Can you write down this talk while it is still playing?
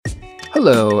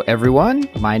Hello, everyone.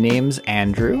 My name's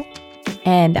Andrew.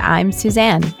 And I'm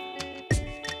Suzanne.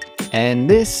 And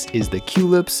this is the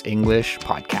Culips English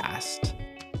Podcast.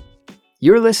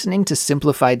 You're listening to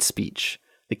Simplified Speech,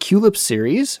 the Culips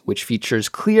series, which features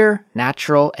clear,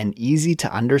 natural, and easy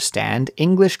to understand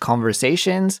English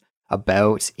conversations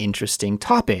about interesting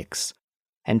topics.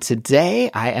 And today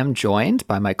I am joined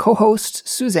by my co-host,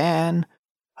 Suzanne.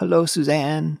 Hello,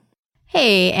 Suzanne.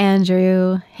 Hey,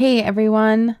 Andrew. Hey,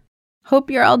 everyone.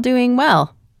 Hope you're all doing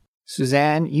well.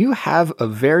 Suzanne, you have a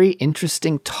very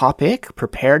interesting topic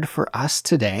prepared for us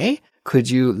today. Could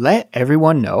you let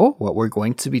everyone know what we're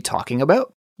going to be talking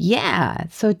about? Yeah,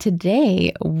 so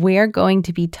today we're going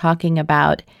to be talking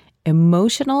about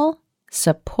emotional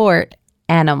support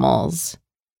animals,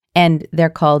 and they're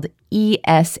called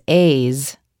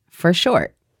ESAs for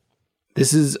short.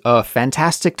 This is a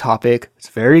fantastic topic. It's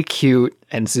very cute.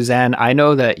 And Suzanne, I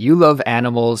know that you love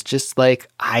animals just like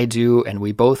I do, and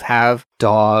we both have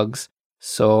dogs.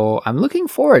 So I'm looking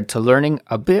forward to learning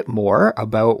a bit more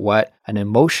about what an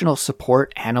emotional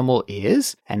support animal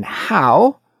is and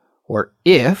how or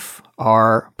if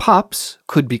our pups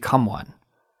could become one.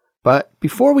 But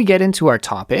before we get into our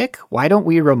topic, why don't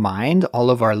we remind all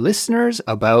of our listeners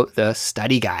about the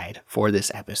study guide for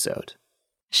this episode?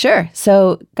 Sure.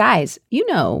 So, guys,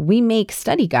 we make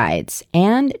study guides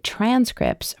and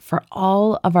transcripts for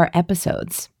all of our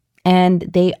episodes. And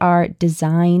they are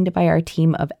designed by our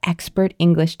team of expert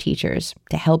English teachers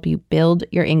to help you build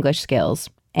your English skills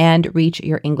and reach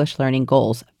your English learning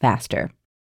goals faster.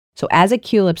 So as a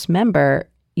Culips member,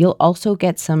 you'll also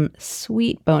get some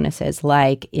sweet bonuses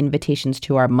like invitations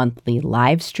to our monthly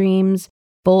live streams,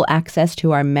 full access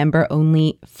to our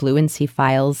member-only Fluency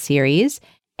Files series,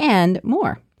 and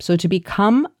more. So to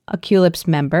become a Culips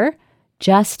member,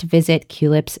 just visit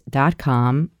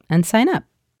culips.com and sign up.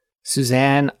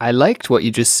 Suzanne, I liked what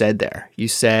you just said there. You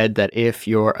said that if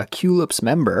you're a Culips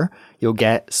member, you'll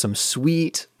get some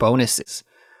sweet bonuses.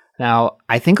 Now,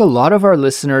 I think a lot of our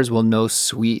listeners will know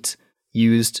sweet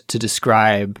used to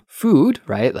describe food,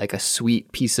 right? Like a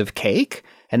sweet piece of cake.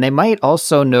 And they might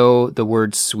also know the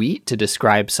word sweet to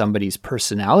describe somebody's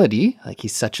personality, like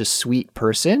he's such a sweet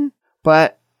person.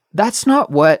 But that's not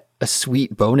what a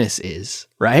sweet bonus is,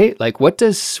 right? Like, what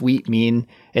does sweet mean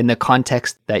in the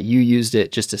context that you used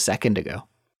it just a second ago?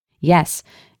 Yes.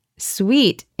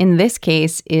 Sweet, in this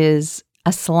case, is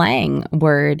a slang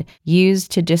word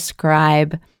used to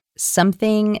describe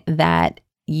something that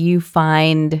you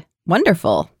find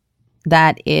wonderful,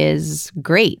 that is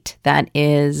great, that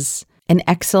is an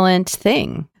excellent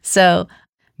thing. So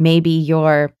maybe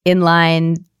you're in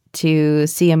line to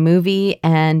see a movie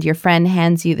and your friend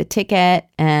hands you the ticket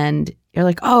and you're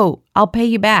like, oh, I'll pay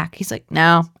you back. He's like,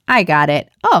 no, I got it.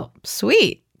 Oh,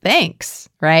 sweet. Thanks.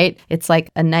 Right? It's like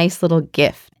a nice little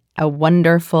gift, a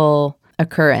wonderful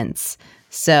occurrence.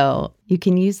 So you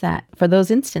can use that for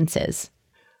those instances.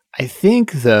 I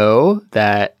think, though,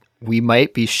 that we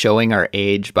might be showing our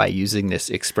age by using this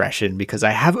expression because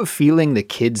I have a feeling the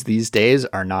kids these days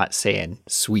are not saying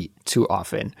sweet too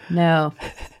often. No.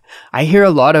 I hear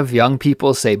a lot of young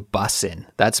people say bussin'.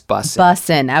 That's bussin'.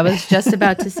 Bussin'. I was just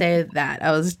about to say that.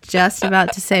 I was just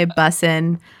about to say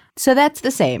bussin'. So that's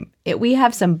the same. We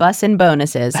have some bussin'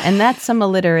 bonuses, and that's some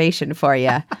alliteration for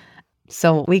you.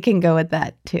 So we can go with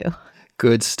that too.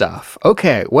 Good stuff.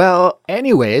 Okay, well,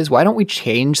 anyways, why don't we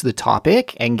change the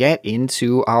topic and get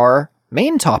into our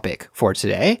main topic for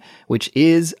today, which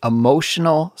is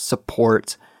emotional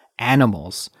support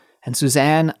animals. And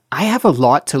Suzanne, I have a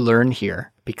lot to learn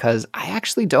here because I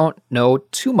actually don't know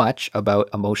too much about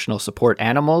emotional support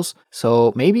animals.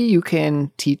 So maybe you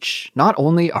can teach not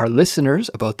only our listeners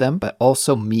about them, but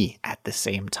also me at the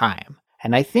same time.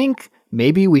 And I think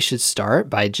maybe we should start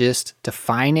by just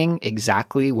defining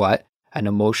exactly what an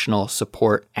emotional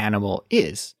support animal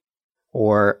is.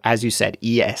 Or as you said,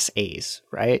 ESAs,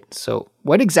 right? So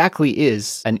what exactly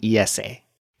is an ESA?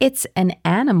 It's an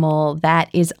animal that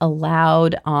is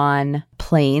allowed on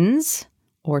planes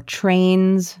or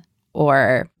trains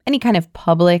or any kind of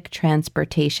public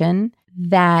transportation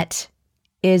that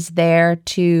is there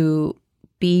to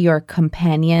be your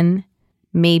companion,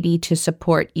 maybe to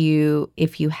support you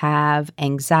if you have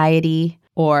anxiety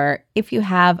or if you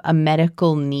have a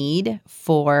medical need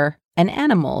for an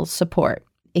animal's support.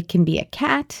 It can be a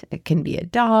cat, it can be a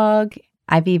dog.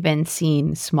 I've even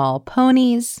seen small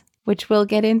ponies, which we'll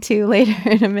get into later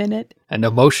in a minute. An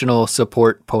emotional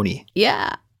support pony.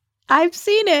 Yeah, I've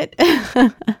seen it.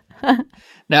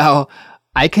 Now,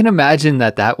 I can imagine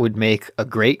that would make a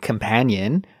great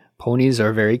companion. Ponies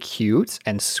are very cute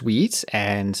and sweet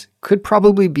and could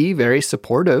probably be very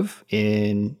supportive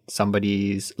in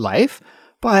somebody's life.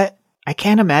 But I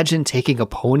can't imagine taking a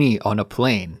pony on a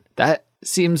plane. That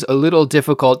seems a little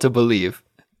difficult to believe.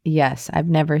 Yes, I've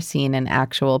never seen an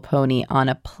actual pony on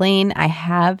a plane. I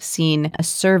have seen a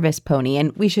service pony,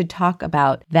 and we should talk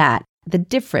about that. The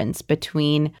difference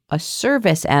between a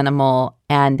service animal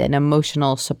and an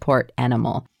emotional support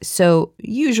animal. So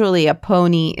usually a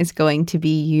pony is going to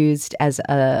be used as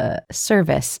a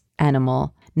service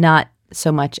animal, not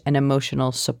so much an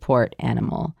emotional support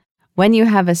animal. When you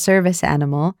have a service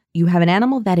animal, you have an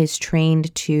animal that is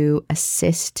trained to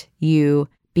assist you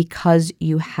because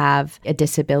you have a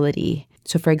disability.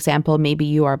 So for example, maybe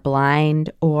you are blind,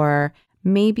 or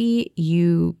maybe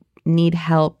you need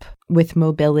help with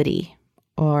mobility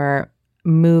or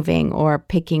moving or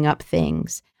picking up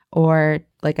things, or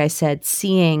like I said,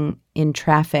 seeing in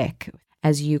traffic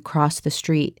as you cross the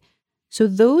street. So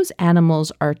those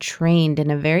animals are trained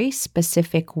in a very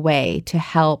specific way to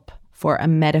help for a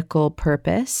medical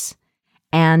purpose.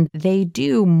 And they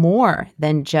do more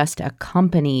than just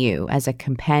accompany you as a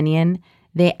companion.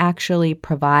 They actually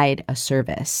provide a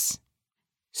service.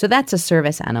 So that's a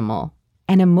service animal.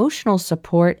 An emotional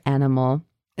support animal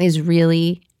is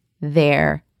really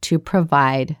there to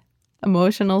provide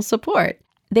emotional support.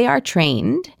 They are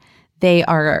trained. They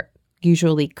are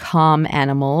usually calm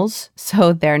animals,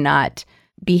 so they're not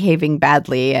behaving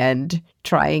badly and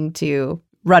trying to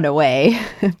run away,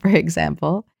 for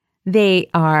example. They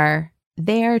are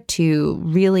there to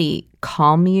really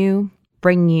calm you,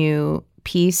 bring you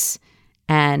peace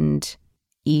and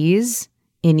ease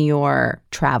in your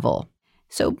travel.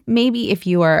 So maybe if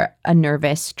you are a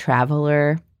nervous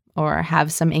traveler or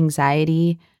have some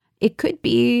anxiety, it could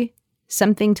be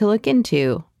something to look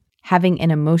into, having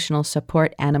an emotional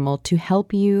support animal to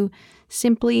help you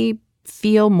simply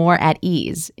feel more at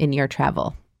ease in your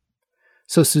travel.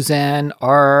 So Suzanne,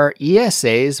 are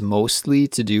ESAs mostly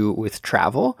to do with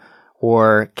travel,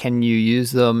 or can you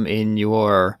use them in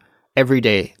your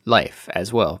everyday life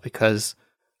as well? Because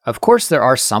of course there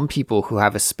are some people who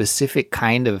have a specific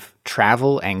kind of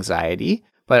travel anxiety,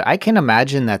 but I can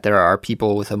imagine that there are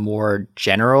people with a more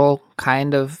general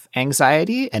kind of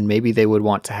anxiety, and maybe they would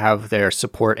want to have their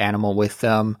support animal with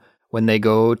them when they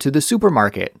go to the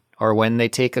supermarket, or when they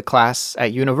take a class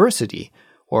at university,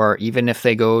 or even if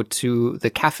they go to the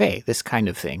cafe, this kind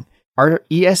of thing. Are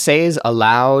ESAs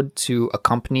allowed to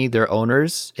accompany their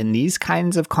owners in these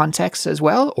kinds of contexts as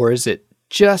well, or is it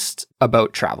just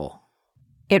about travel?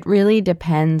 It really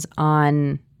depends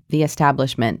on the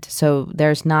establishment. So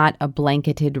there's not a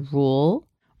blanketed rule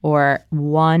or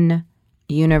one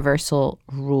universal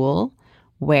rule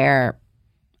where,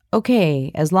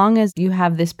 okay, as long as you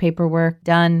have this paperwork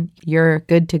done, you're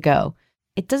good to go.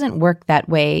 It doesn't work that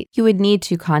way. You would need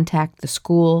to contact the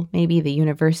school, maybe the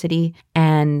university,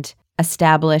 and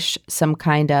establish some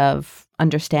kind of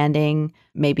understanding,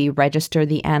 maybe register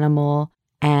the animal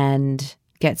and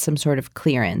get some sort of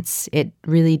clearance. It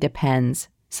really depends.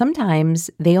 Sometimes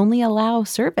they only allow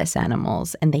service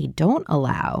animals and they don't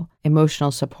allow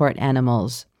emotional support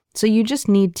animals. So you just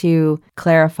need to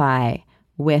clarify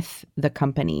with the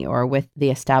company or with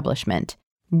the establishment.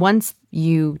 Once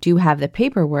you do have the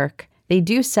paperwork, they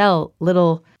do sell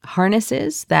little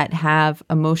harnesses that have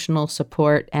emotional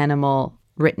support animal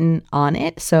written on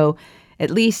it. So at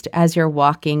least as you're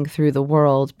walking through the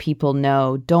world, people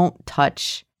know, don't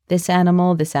touch this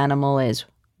animal. This animal is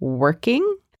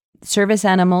working. Service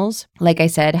animals, like I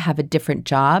said, have a different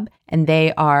job and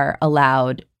they are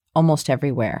allowed almost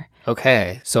everywhere.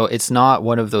 Okay, so it's not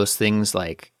one of those things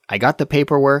like, I got the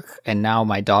paperwork and now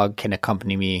my dog can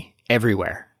accompany me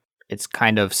everywhere. It's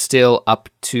kind of still up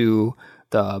to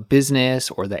the business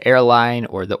or the airline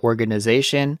or the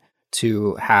organization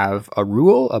to have a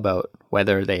rule about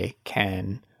whether they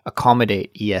can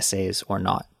accommodate ESAs or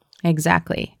not.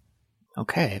 Exactly.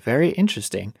 Okay, very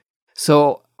interesting.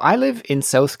 So I live in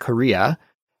South Korea,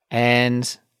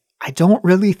 and I don't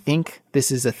really think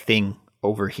this is a thing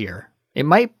over here. It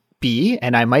might be,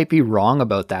 and I might be wrong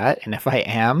about that. And if I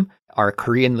am, our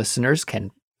Korean listeners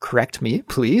can correct me,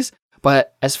 please.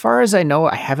 But as far as I know,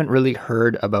 I haven't really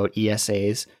heard about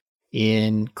ESAs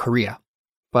in Korea.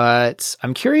 But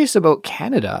I'm curious about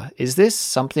Canada. Is this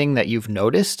something that you've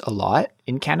noticed a lot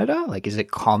in Canada? Like, is it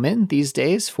common these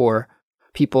days for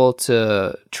people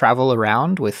to travel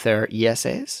around with their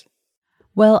ESAs?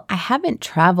 Well, I haven't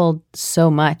traveled so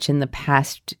much in the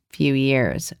past few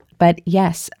years, but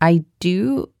yes, I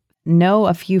do know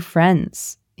a few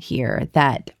friends here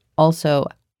that also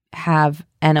have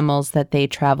animals that they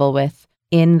travel with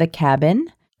in the cabin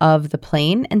of the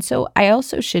plane. And so I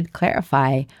also should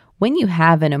clarify, when you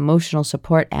have an emotional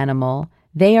support animal,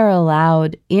 they are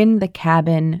allowed in the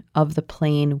cabin of the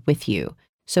plane with you.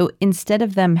 So instead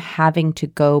of them having to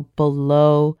go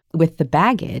below with the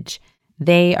baggage,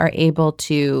 they are able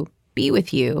to be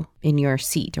with you in your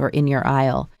seat or in your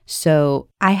aisle. So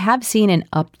I have seen an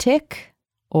uptick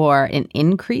or an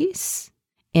increase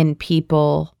in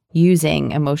people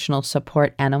using emotional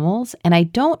support animals. And I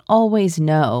don't always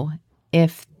know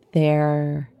if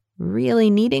they're really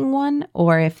needing one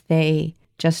or if they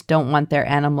just don't want their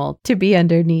animal to be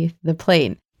underneath the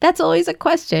plane. That's always a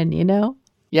question, you know?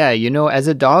 Yeah, as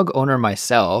a dog owner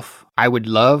myself, I would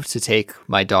love to take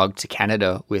my dog to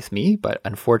Canada with me, but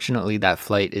unfortunately that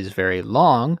flight is very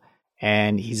long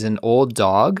and he's an old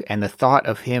dog, and the thought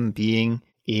of him being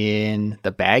in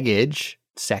the baggage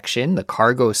section, the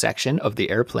cargo section of the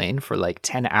airplane for like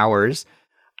 10 hours,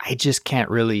 I just can't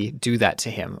really do that to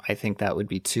him. I think that would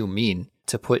be too mean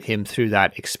to put him through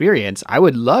that experience. I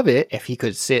would love it if he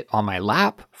could sit on my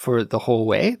lap for the whole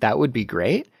way. That would be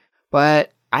great.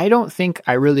 But I don't think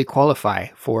I really qualify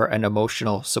for an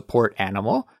emotional support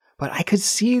animal. But I could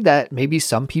see that maybe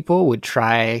some people would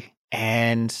try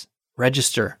and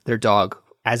register their dog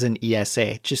as an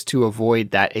ESA just to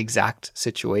avoid that exact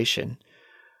situation.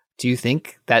 Do you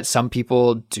think that some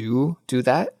people do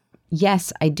that?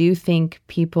 Yes, I do think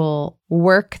people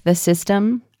work the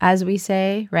system, as we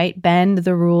say, right? Bend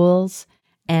the rules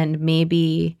and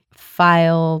maybe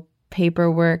file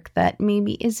paperwork that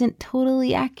maybe isn't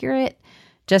totally accurate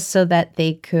just so that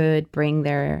they could bring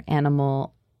their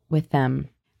animal with them.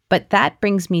 But that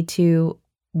brings me to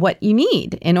what you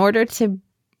need in order to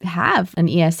have an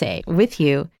ESA with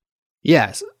you.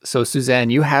 Yes. So,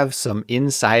 Suzanne, you have some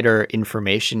insider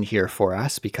information here for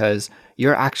us because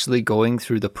you're actually going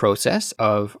through the process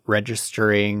of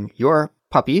registering your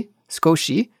puppy,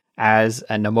 Skoshi, as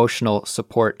an emotional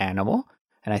support animal.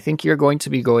 And I think you're going to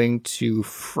be going to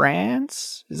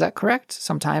France. Is that correct?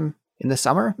 Sometime in the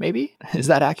summer, maybe? Is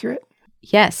that accurate?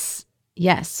 Yes,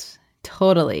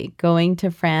 totally. Going to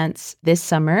France this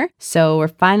summer. So we're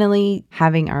finally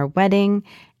having our wedding,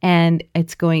 and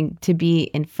it's going to be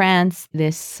in France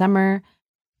this summer.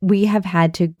 We have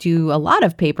had to do a lot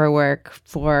of paperwork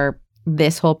for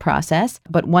this whole process,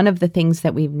 but one of the things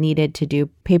that we've needed to do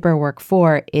paperwork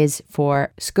for is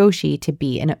for Skoshi to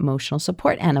be an emotional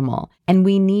support animal. And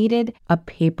we needed a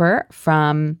paper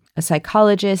from a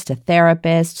psychologist, a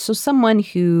therapist, so someone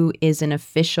who is an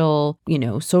official,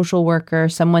 social worker,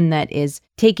 someone that is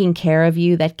taking care of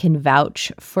you, that can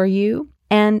vouch for you.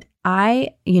 And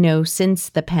I, since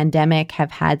the pandemic,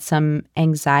 have had some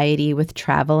anxiety with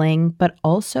traveling, but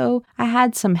also I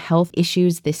had some health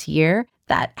issues this year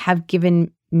that have given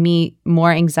me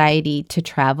more anxiety to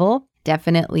travel.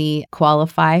 Definitely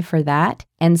qualify for that.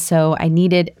 And so I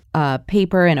needed a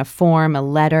paper and a form, a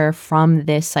letter from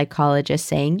this psychologist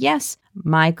saying, yes,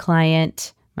 my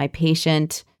client, my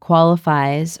patient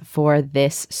qualifies for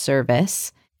this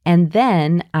service. And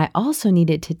then I also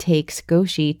needed to take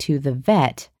Skoshi to the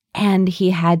vet, and he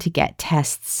had to get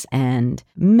tests and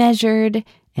measured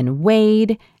and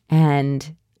weighed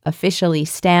and officially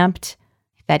stamped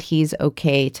that he's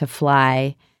okay to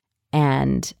fly,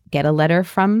 and get a letter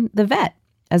from the vet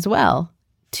as well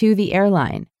to the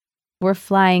airline. We're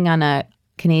flying on a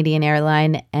Canadian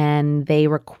airline, and they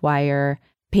require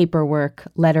paperwork,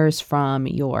 letters from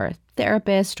your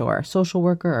therapist or social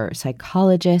worker or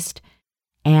psychologist,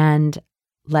 and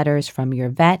letters from your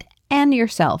vet and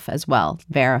yourself as well,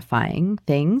 verifying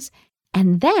things.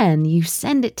 And then you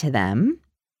send it to them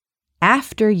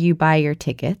after you buy your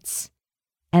tickets,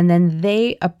 and then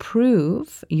they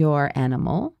approve your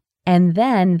animal, and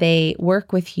then they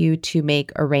work with you to make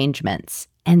arrangements.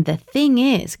 And the thing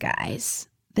is, guys,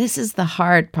 this is the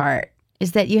hard part,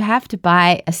 is that you have to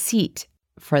buy a seat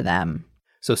for them.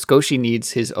 So Skoshi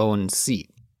needs his own seat.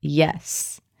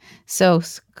 Yes. So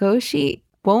Skoshi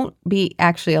won't be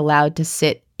actually allowed to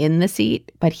sit in the seat,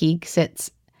 but he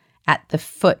sits at the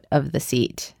foot of the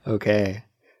seat. Okay.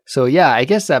 So yeah, I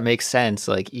guess that makes sense.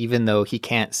 Like, even though he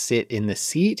can't sit in the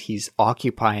seat, he's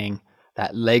occupying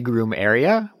that legroom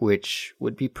area, which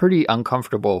would be pretty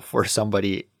uncomfortable for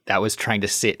somebody that was trying to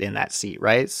sit in that seat,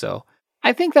 right? So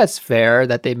I think that's fair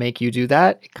that they make you do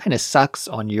that. It kind of sucks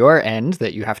on your end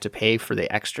that you have to pay for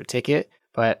the extra ticket,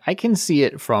 but I can see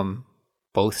it from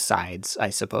both sides, I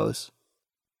suppose.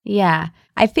 Yeah,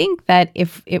 I think that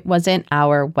if it wasn't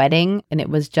our wedding and it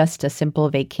was just a simple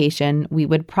vacation, we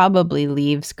would probably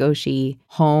leave Skoshi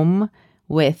home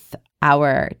with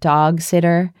our dog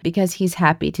sitter because he's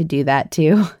happy to do that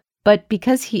too. But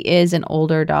because he is an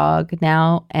older dog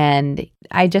now, and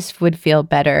I just would feel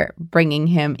better bringing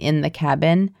him in the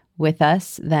cabin with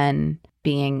us than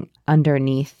being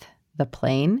underneath the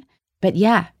plane. But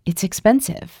yeah, it's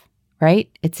expensive, right?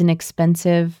 It's an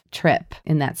expensive trip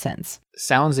in that sense.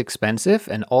 Sounds expensive,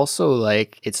 and also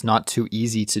like it's not too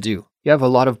easy to do. You have a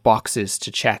lot of boxes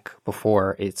to check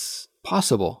before it's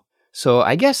possible. So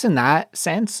I guess in that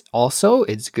sense, also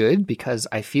it's good because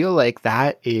I feel like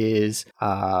that is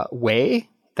a way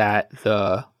that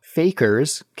the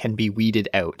fakers can be weeded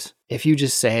out. If you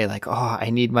just say like, oh, I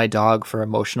need my dog for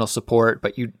emotional support,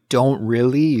 but you don't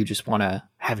really, you just want to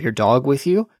have your dog with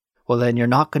you, well, then you're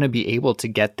not going to be able to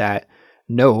get that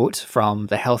note from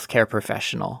the healthcare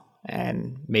professional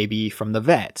and maybe from the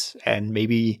vet, and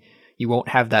maybe you won't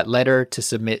have that letter to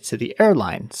submit to the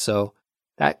airline. So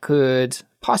that could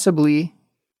possibly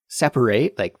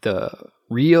separate like the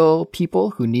real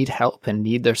people who need help and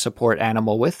need their support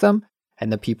animal with them,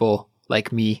 and the people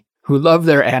like me who love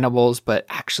their animals but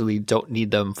actually don't need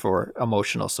them for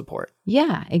emotional support.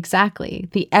 Yeah, exactly.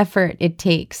 The effort it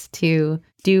takes to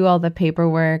do all the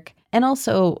paperwork. And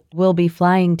also, we'll be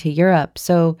flying to Europe.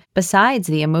 So besides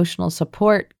the emotional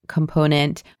support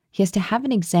component, he has to have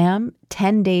an exam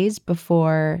 10 days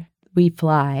before we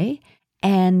fly.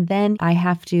 And then I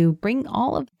have to bring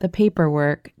all of the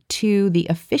paperwork to the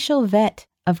official vet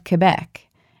of Quebec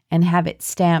and have it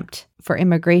stamped for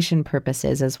immigration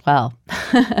purposes as well.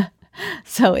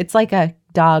 So it's like a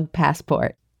dog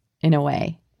passport in a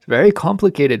way. It's a very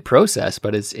complicated process,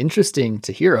 but it's interesting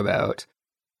to hear about.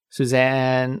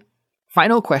 Suzanne,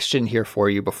 final question here for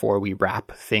you before we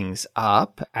wrap things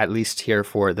up, at least here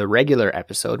for the regular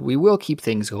episode. We will keep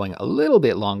things going a little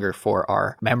bit longer for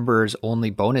our members only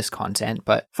bonus content,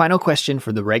 but final question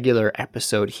for the regular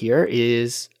episode here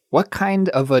is, what kind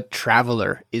of a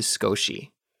traveler is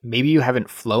Scoshi? Maybe you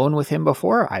haven't flown with him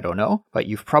before, I don't know, but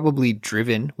you've probably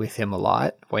driven with him a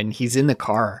lot. When he's in the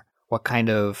car, what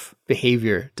kind of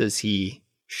behavior does he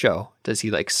show? Does he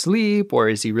like sleep, or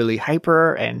is he really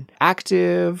hyper and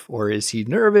active, or is he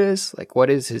nervous? Like,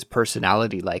 what is his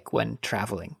personality like when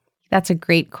traveling? That's a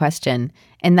great question.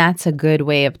 And that's a good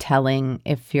way of telling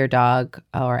if your dog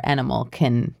or animal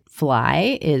can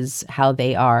fly, is how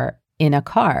they are in a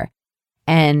car.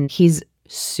 And he's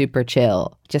super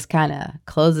chill, just kind of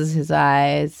closes his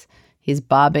eyes. He's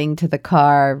bobbing to the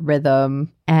car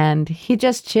rhythm and he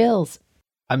just chills.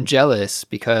 I'm jealous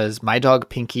because my dog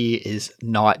Pinky is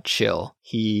not chill.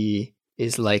 He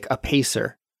is like a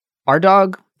pacer. Our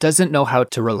dog doesn't know how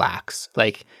to relax.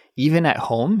 Like, even at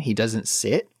home, he doesn't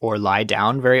sit or lie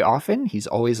down very often. He's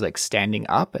always like standing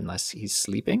up unless he's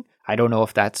sleeping. I don't know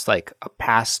if that's like a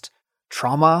past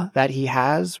trauma that he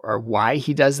has or why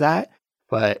he does that,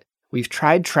 but we've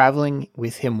tried traveling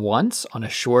with him once on a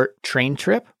short train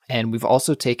trip, and we've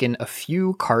also taken a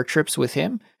few car trips with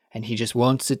him, and he just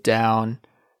won't sit down.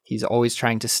 He's always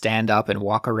trying to stand up and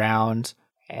walk around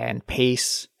and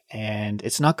pace, and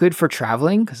it's not good for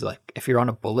traveling because like if you're on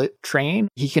a bullet train,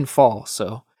 he can fall.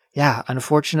 So yeah,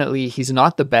 unfortunately, he's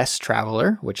not the best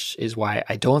traveler, which is why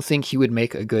I don't think he would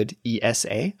make a good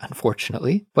ESA,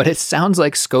 unfortunately. But it sounds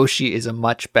like Scoshi is a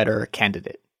much better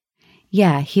candidate.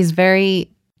 Yeah, he's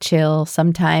very chill.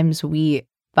 Sometimes we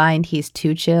find he's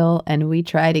too chill and we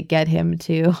try to get him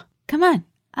to, come on,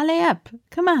 allez up,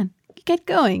 come on, get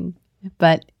going.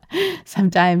 But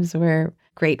sometimes we're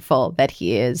grateful that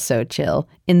he is so chill.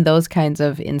 In those kinds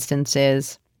of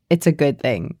instances, it's a good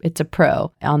thing. It's a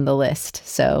pro on the list.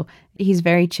 So he's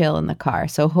very chill in the car.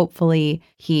 So hopefully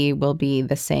he will be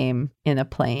the same in a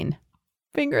plane.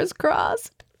 Fingers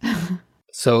crossed.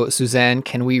 So, Suzanne,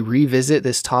 can we revisit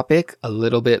this topic a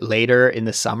little bit later in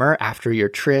the summer after your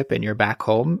trip and you're back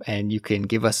home, and you can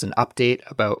give us an update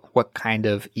about what kind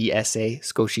of ESA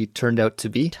Scoshi turned out to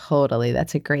be? Totally.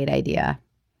 That's a great idea.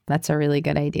 That's a really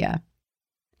good idea.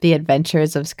 The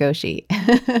Adventures of Scoshi.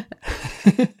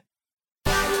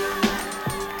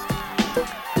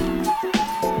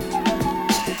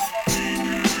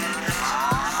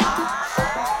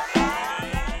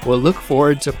 We'll look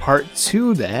forward to part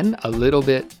 2 then, a little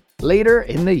bit later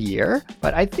in the year.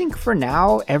 But I think for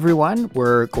now, everyone,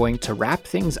 we're going to wrap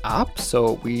things up.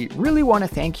 So we really want to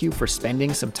thank you for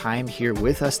spending some time here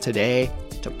with us today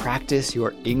to practice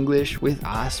your English with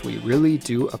us. We really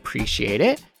do appreciate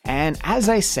it. And as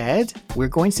I said, we're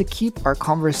going to keep our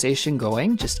conversation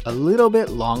going just a little bit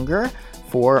longer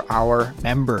for our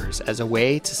members as a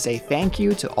way to say thank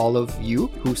you to all of you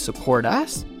who support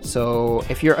us. So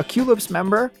if you're a Culips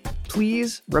member,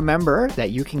 please remember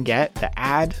that you can get the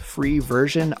ad-free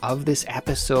version of this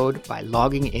episode by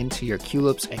logging into your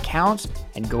Culips account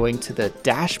and going to the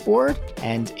dashboard.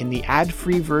 And in the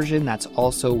ad-free version, that's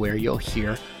also where you'll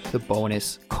hear the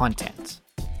bonus content.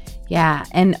 Yeah,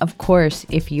 and of course,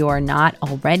 if you're not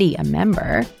already a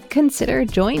member, consider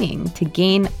joining to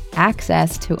gain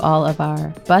access to all of our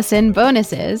bus-in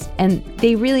bonuses, and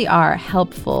they really are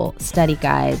helpful study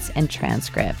guides and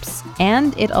transcripts.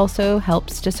 And it also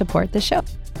helps to support the show.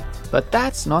 But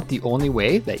that's not the only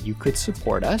way that you could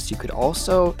support us. You could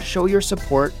also show your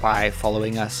support by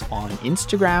following us on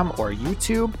Instagram or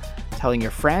YouTube, telling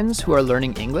your friends who are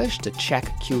learning English to check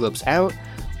Culips out,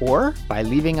 or by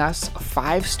leaving us a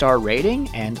 5-star rating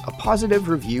and a positive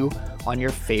review on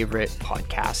your favorite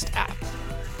podcast app.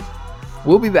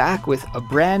 We'll be back with a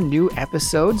brand new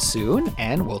episode soon,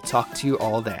 and we'll talk to you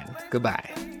all then.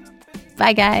 Goodbye.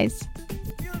 Bye, guys.